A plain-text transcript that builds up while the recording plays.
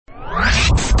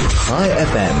High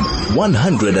FM,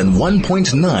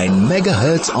 101.9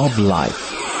 megahertz of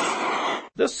life.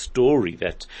 The story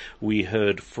that we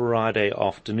heard Friday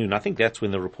afternoon, I think that's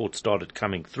when the report started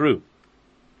coming through,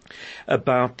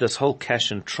 about this whole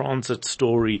cash and transit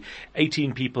story.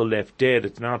 18 people left dead.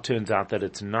 It now turns out that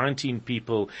it's 19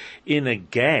 people in a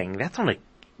gang. That's on a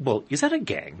Well, is that a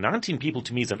gang? 19 people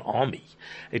to me is an army.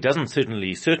 It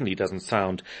certainly doesn't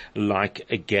sound like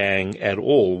a gang at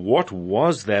all. What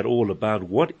was that all about?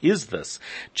 What is this?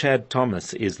 Chad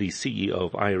Thomas is the CEO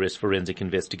of IRS Forensic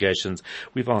Investigations.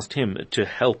 We've asked him to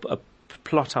help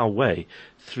plot our way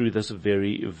through this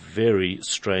very, very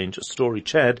strange story.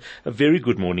 Chad, a very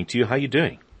good morning to you. How are you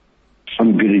doing?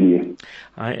 I'm good, and you?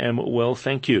 I am well,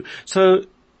 thank you. So,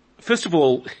 first of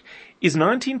all, is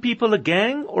 19 people a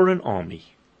gang or an army?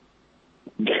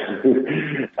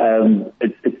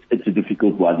 It's a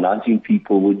difficult one. 19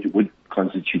 people would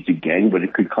constitute a gang, but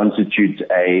it could constitute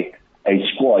a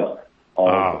squad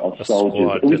of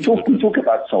soldiers. Squad. We talk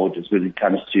about soldiers when it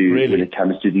comes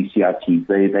to these CRTs.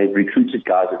 They've recruited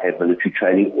guys that have military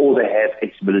training, or they have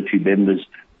ex-military members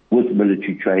with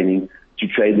military training to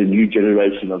train the new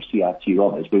generation of CRT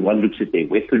robbers. When one looks at their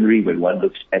weaponry, when one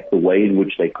looks at the way in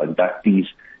which they conduct these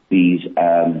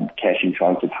cash in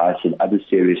transit heists and other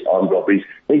serious armed robberies,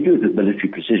 they do it with military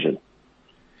precision.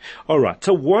 All right.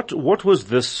 So what was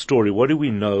this story? What do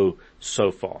we know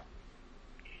so far?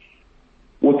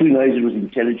 What we know is it was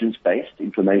intelligence-based.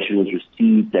 Information was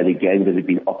received that a gang that had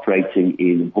been operating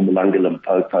in Mpumalanga,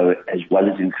 Limpopo, as well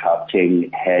as in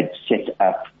Gauteng, had set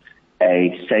up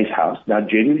a safe house. Now,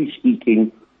 generally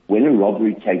speaking, when a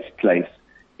robbery takes place,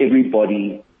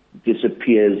 everybody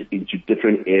disappears into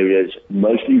different areas,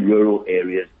 mostly rural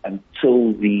areas,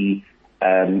 until the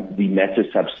matter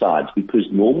subsides,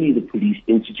 because normally the police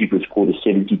institute what's called a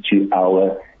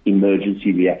 72-hour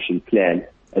emergency reaction plan,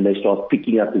 and they start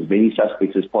picking up as many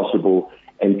suspects as possible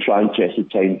and trying to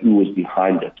ascertain who was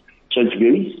behind it. So it's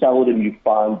very seldom you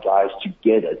find guys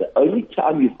together. The only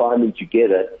time you find them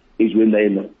together is when they're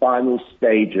in the final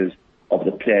stages of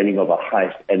the planning of a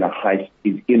heist, and a heist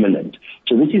is imminent.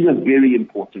 So this is a very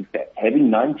important fact. Having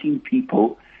 19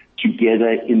 people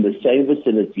together in the same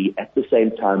vicinity at the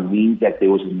same time means that there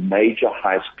was a major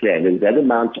heist plan, and that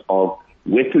amount of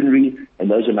weaponry and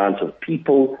those amounts of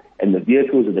people and the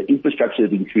vehicles and the infrastructure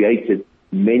that had been created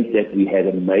meant that we had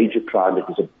a major crime that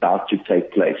was about to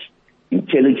take place.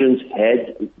 Intelligence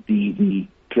had the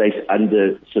place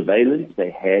under surveillance.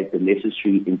 They had the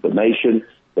necessary information.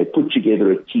 They put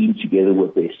together a team together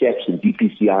with their SAPs and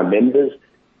DPCI members,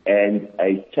 and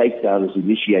a takedown was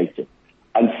initiated.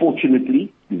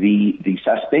 Unfortunately, the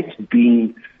suspects,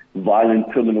 being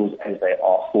violent criminals as they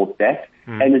are, fought back,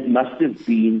 and it must have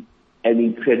been an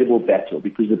incredible battle,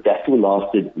 because the battle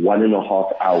lasted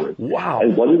 1.5 hours. Wow.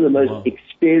 And one of the most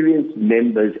experienced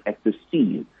members at the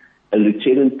scene, a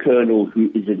lieutenant colonel who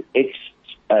is an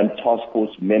ex-task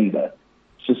force member,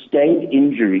 sustained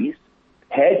injuries,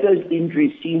 had those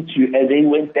injuries seen to, and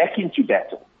then went back into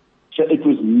battle. So it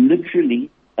was literally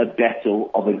a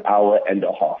battle of 1.5 hours.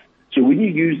 So when you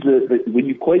use when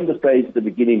you coined the phrase at the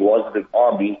beginning, was it an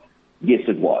army? Yes,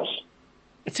 it was.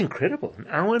 It's incredible.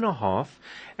 1.5 hours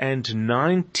and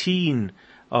 19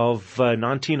 of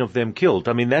them killed.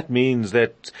 I mean, that means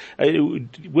that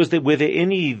were there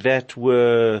any that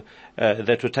were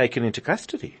taken into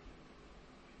custody?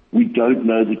 We don't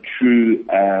know the true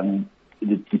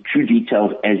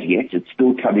details as yet. It's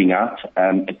still coming out.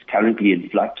 It's currently in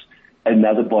flux.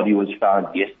 Another body was found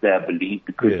yesterday, I believe,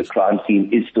 because the crime scene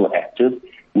is still active,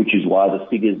 which is why the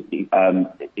figures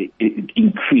it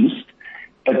increased.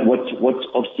 But what's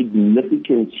of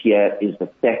significance here is the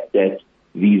fact that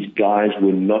these guys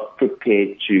were not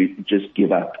prepared to just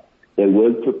give up. They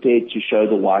weren't prepared to show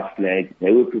the white flag.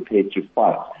 They were prepared to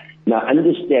fight. Now,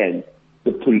 understand,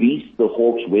 the police, the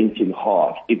Hawks, went in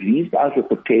hard. If these guys were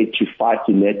prepared to fight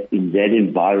in that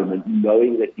environment,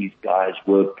 knowing that these guys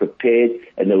were prepared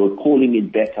and they were calling in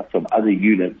backup from other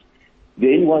units,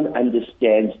 then one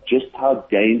understands just how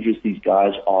dangerous these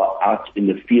guys are out in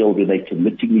the field when they're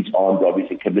committing these armed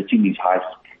robberies and committing these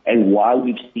heists, and why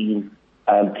we've seen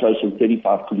close to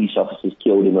 35 police officers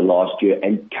killed in the last year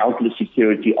and countless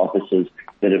security officers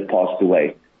that have passed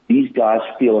away. These guys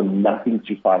feel nothing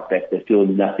to fight back. They feel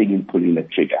nothing in pulling the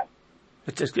trigger.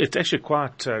 It's actually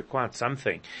quite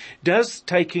something. Does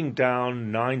taking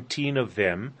down 19 of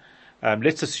them,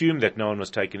 let's assume that no one was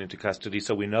taken into custody,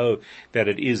 so we know that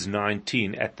it is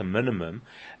 19 at the minimum.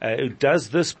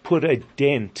 Does this put a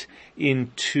dent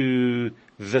into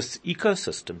this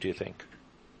ecosystem, do you think?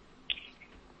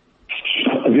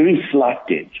 A very slight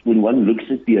dent. When one looks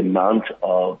at the amount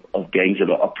of gangs that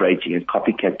are operating and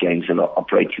copycat gangs that are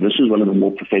operating, this is one of the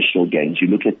more professional gangs. You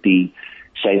look at the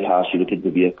safe house, you look at the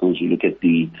vehicles, you look at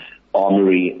the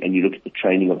armory, and you look at the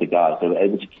training of the guys. They were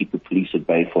able to keep the police at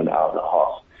bay for an hour and a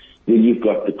half. Then you've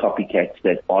got the copycats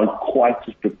that aren't quite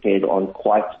as prepared, aren't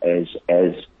quite as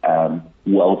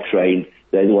well trained.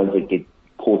 They're the ones that get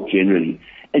caught generally.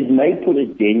 It may put a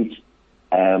dent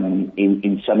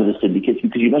in some of the syndicates,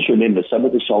 because you must remember some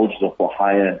of the soldiers are for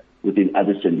hire within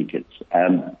other syndicates.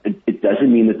 It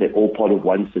doesn't mean that they're all part of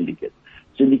one syndicate.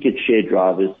 Syndicates share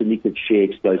drivers, syndicates share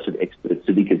explosive experts,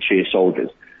 syndicates share soldiers.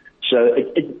 So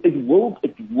it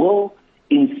will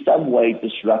in some way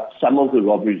disrupt some of the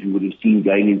robberies we would have seen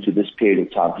going into this period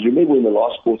of time. Because remember, in the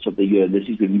last quarter of the year, this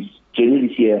is when we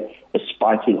generally see a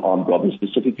spike in armed robberies,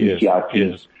 specifically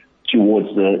CIPs, towards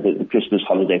the Christmas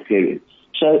holiday period.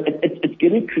 So it's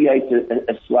going to create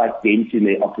a slight dent in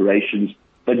their operations,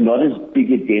 but not as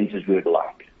big a dent as we would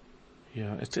like.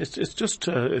 Yeah, it's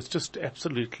just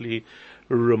absolutely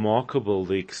remarkable,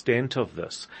 the extent of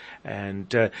this.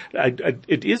 And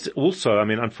it is also, I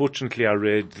mean, unfortunately I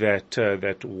read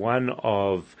that one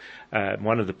of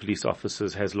the police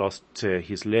officers has lost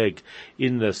his leg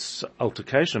in this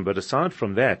altercation. But aside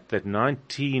from that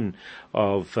 19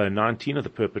 of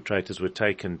the perpetrators were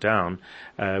taken down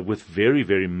with very,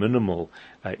 very minimal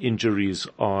injuries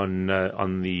on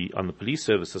the police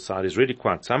services side is really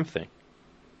quite something.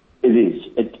 It is.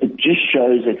 It just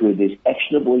shows that where there's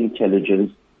actionable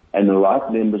intelligence and the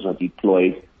right members are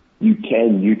deployed, you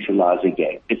can neutralize a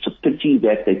gang. It's a pity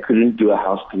that they couldn't do a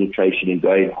house penetration and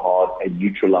go in hard and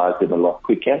neutralize them a lot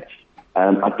quicker.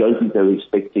 I don't think they were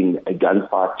expecting a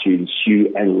gunfight to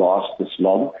ensue and last this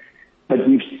long. But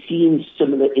we've seen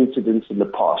similar incidents in the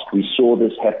past. We saw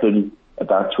this happen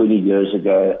about 20 years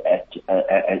ago at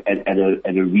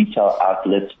a retail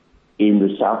outlet in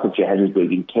the south of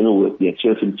Johannesburg, in Kenilworth, near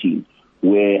Turfentine,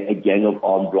 where a gang of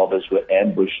armed robbers were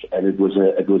ambushed, and it was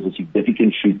a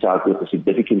significant shootout with a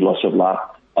significant loss of life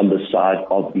on the side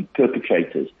of the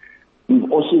perpetrators.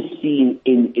 We've also seen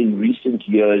in recent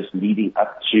years leading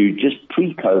up to just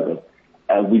pre-COVID,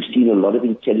 we've seen a lot of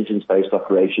intelligence-based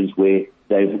operations where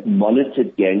they've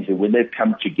monitored gangs, and when they've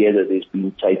come together, there's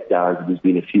been takedowns and there's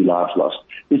been a few lives lost.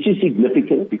 This is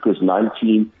significant because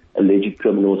 19 alleged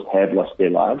criminals have lost their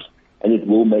lives, and it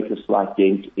will make a slight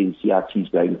dent in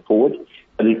CRTs going forward.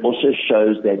 But it also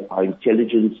shows that our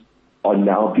intelligence are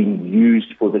now being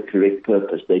used for the correct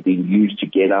purpose. They're being used to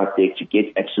get out there, to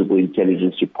get actionable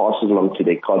intelligence, to pass it along to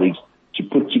their colleagues, to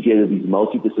put together these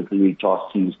multidisciplinary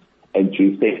task teams, and to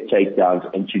effect takedowns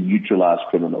and to neutralize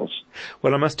criminals.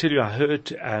 Well, I must tell you, I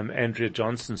heard Andrea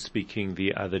Johnson speaking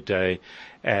the other day,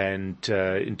 and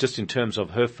just in terms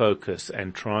of her focus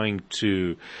and trying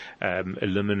to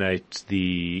eliminate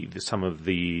some of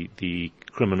the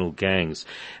criminal gangs,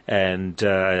 and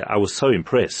I was so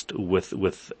impressed with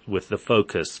the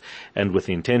focus and with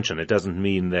the intention. It doesn't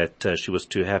mean that she was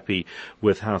too happy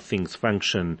with how things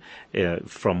function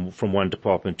from one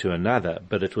department to another,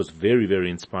 but it was very, very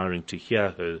inspiring to hear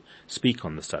her speak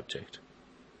on the subject.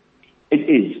 It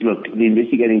is. Look, the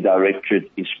investigating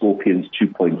directorate is Scorpions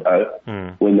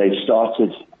 2.0. When they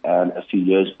started a few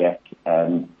years back,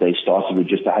 they started with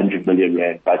just 100 million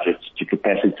rand budget to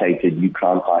capacitate a new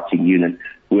crime-fighting unit,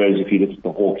 whereas if you look at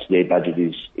the Hawks, their budget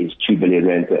is 2 billion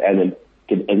rand per annum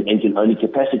and can only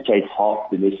capacitate half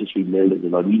the necessary members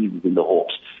that are needed within the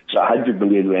Hawks. So 100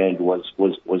 million rand was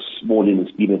small in the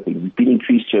scheme of things. It's been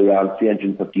increased to around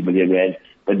 350 million rand,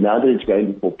 but now that it's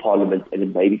going before Parliament and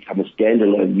it may become a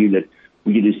standalone unit,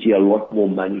 we're going to see a lot more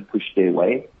money pushed their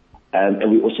way. And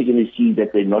we're also going to see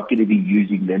that they're not going to be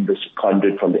using members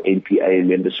seconded from the NPA and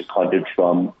members seconded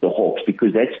from the Hawks,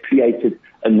 because that's created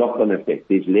a knock-on effect.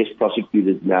 There's less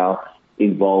prosecutors now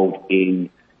involved in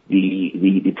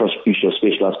the prosecution of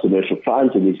specialized commercial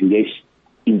crimes, and there's less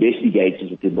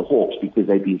investigators within the Hawks because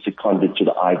they've been seconded to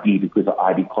the IB, because the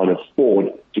IB can't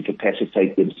afford to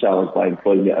capacitate themselves by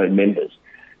employing their own members.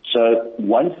 So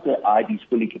once the IB is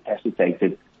fully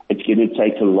capacitated, it's going to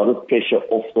take a lot of pressure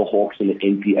off the Hawks and the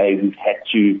NPA, who've had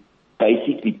to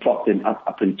basically prop them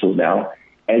up until now.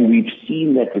 And we've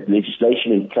seen that with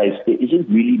legislation in place, there isn't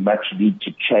really much need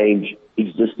to change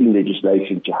existing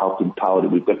legislation to help empower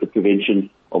them. We've got the Prevention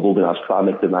of Organized Crime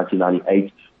Act of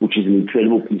 1998, which is an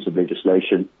incredible piece of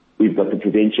legislation. We've got the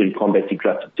Prevention and Combating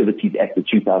Corrupt Activities Act of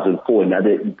 2004,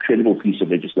 another incredible piece of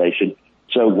legislation.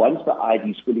 So once the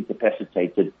ID is fully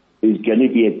capacitated, there's going to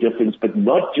be a difference, but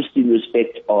not just in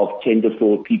respect of tender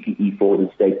fraud, PPE fraud, and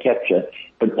state capture,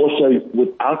 but also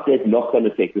without that knock-on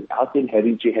effect, without them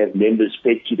having to have members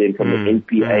fed to them from the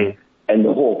NPA and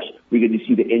the Hawks. We're going to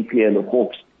see the NPA and the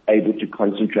Hawks able to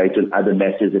concentrate on other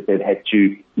matters that they've had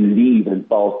to leave and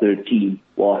file 13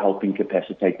 while helping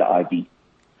capacitate the ID.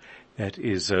 That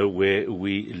is where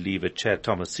we leave it. Chad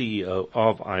Thomas, CEO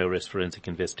of IRS Forensic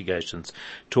Investigations,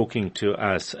 talking to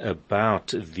us about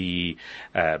the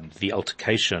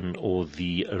altercation or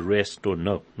the arrest, or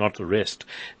no, not arrest,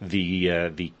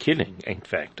 the killing, in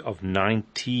fact, of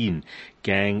 19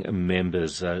 gang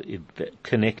members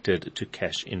connected to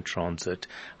cash in transit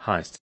heists.